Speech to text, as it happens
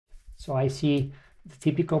So I see the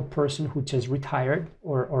typical person who just retired,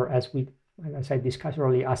 or as I discussed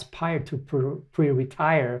earlier, aspired to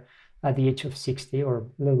pre-retire at the age of 60 or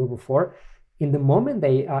a little bit before. In the moment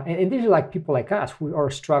they, and these are like people like us who are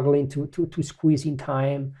struggling to squeeze in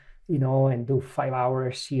time, and do 5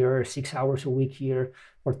 hours here, 6 hours a week here,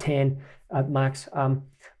 or 10 at max.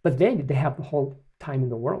 But then they have the whole time in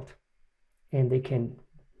the world, and they can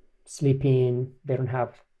sleep in. They don't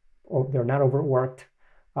have, or they're not overworked.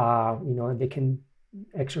 They can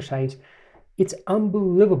exercise. It's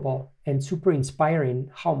unbelievable and super inspiring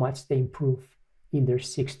how much they improve in their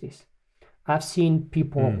 60s. I've seen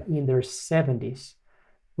people in their 70s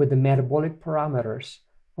with the metabolic parameters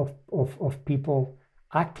of people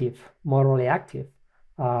active, moderately active,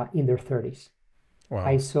 in their 30s. Wow.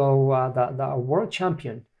 I saw the world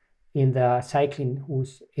champion in the cycling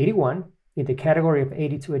who's 81, in the category of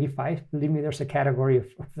 80 to 85. Believe me, there's a category of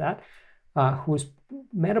that, whose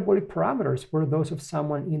metabolic parameters were those of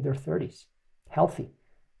someone in their 30s, healthy,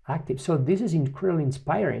 active. So this is incredibly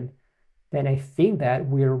inspiring. Then I think that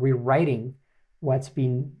we're rewriting what's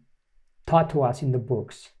been taught to us in the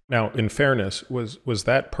books. Now, in fairness, was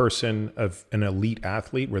that person an elite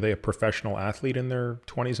athlete? Were they a professional athlete in their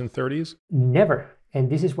 20s and 30s? Never. And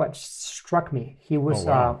this is what struck me. He was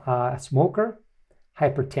a smoker,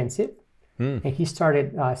 hypertensive, and he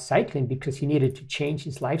started cycling because he needed to change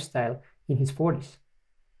his lifestyle in his 40s.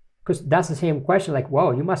 Because that's the same question, like,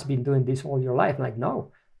 whoa, you must have been doing this all your life. I'm like,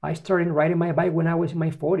 no. I started riding my bike when I was in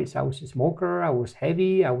my 40s. I was a smoker, I was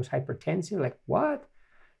heavy, I was hypertensive. Like, what?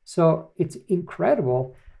 So it's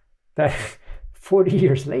incredible that 40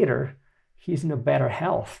 years later, he's in a better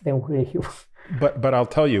health than when he was. But I'll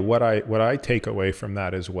tell you what I take away from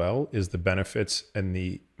that as well is the benefits and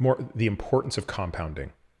the importance of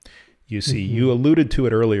compounding. You see, you alluded to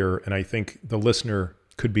it earlier, and I think the listener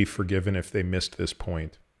could be forgiven if they missed this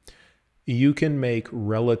point. You can make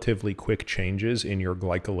relatively quick changes in your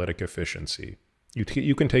glycolytic efficiency.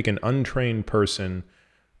 You can take an untrained person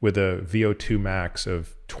with a VO2 max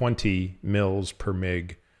of 20 mils per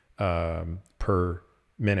mg per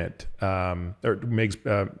minute, or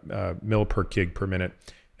mgs, mil per kg per minute,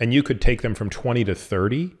 and you could take them from 20 to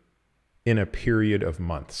 30 in a period of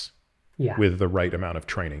months with the right amount of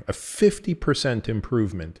training. A 50%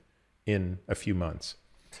 improvement in a few months.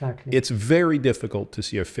 Exactly. It's very difficult to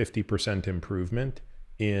see a 50% improvement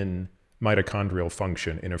in mitochondrial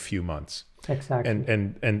function in a few months. Exactly.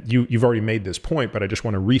 And you've already made this point, but I just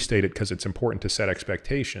want to restate it because it's important to set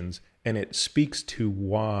expectations. And it speaks to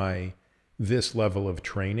why this level of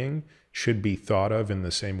training should be thought of in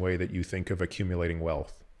the same way that you think of accumulating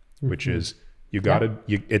wealth, which is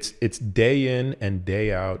it's day in and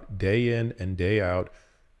day out, day in and day out,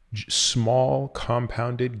 small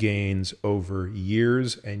compounded gains over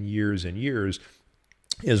years and years and years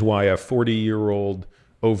is why a 40-year-old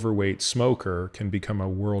overweight smoker can become a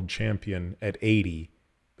world champion at 80.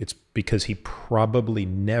 It's because he probably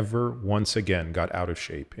never once again got out of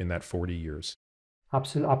shape in that 40 years.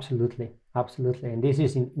 Absolutely. And this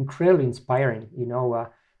is incredibly inspiring.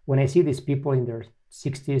 When I see these people in their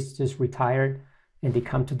 60s just retired and they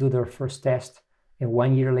come to do their first test and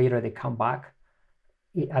 1 year later they come back,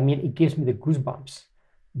 it gives me the goosebumps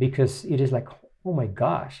because it is like, oh my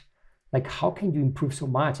gosh, like how can you improve so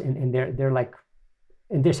much? And they're like,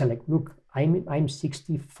 and they're like, look, I'm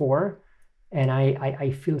 64 and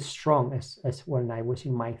I feel strong as when I was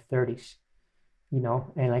in my 30s,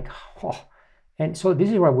 and like, oh. And so this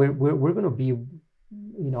is where we're going to be,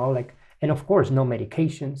 and of course, no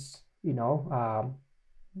medications,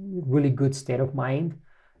 really good state of mind,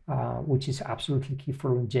 which is absolutely key for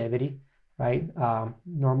longevity, right?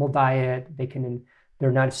 Normal diet,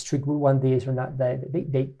 they're not strict with one this or not that.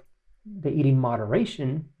 They eat in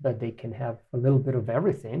moderation, but they can have a little bit of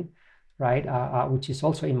everything, right? Which is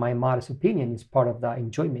also, in my modest opinion, is part of the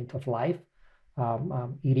enjoyment of life,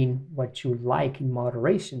 eating what you like in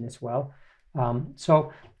moderation as well.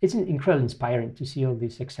 So it's incredibly inspiring to see all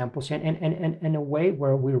these examples and in a way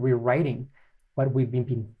where we're rewriting what we've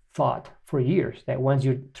been taught for years, that once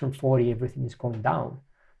you turn 40, everything is going down.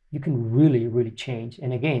 You can really, really change.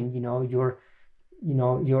 And again, you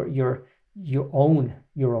own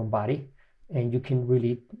your own body and you can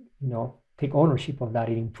really, take ownership of that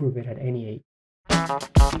and improve it at any age.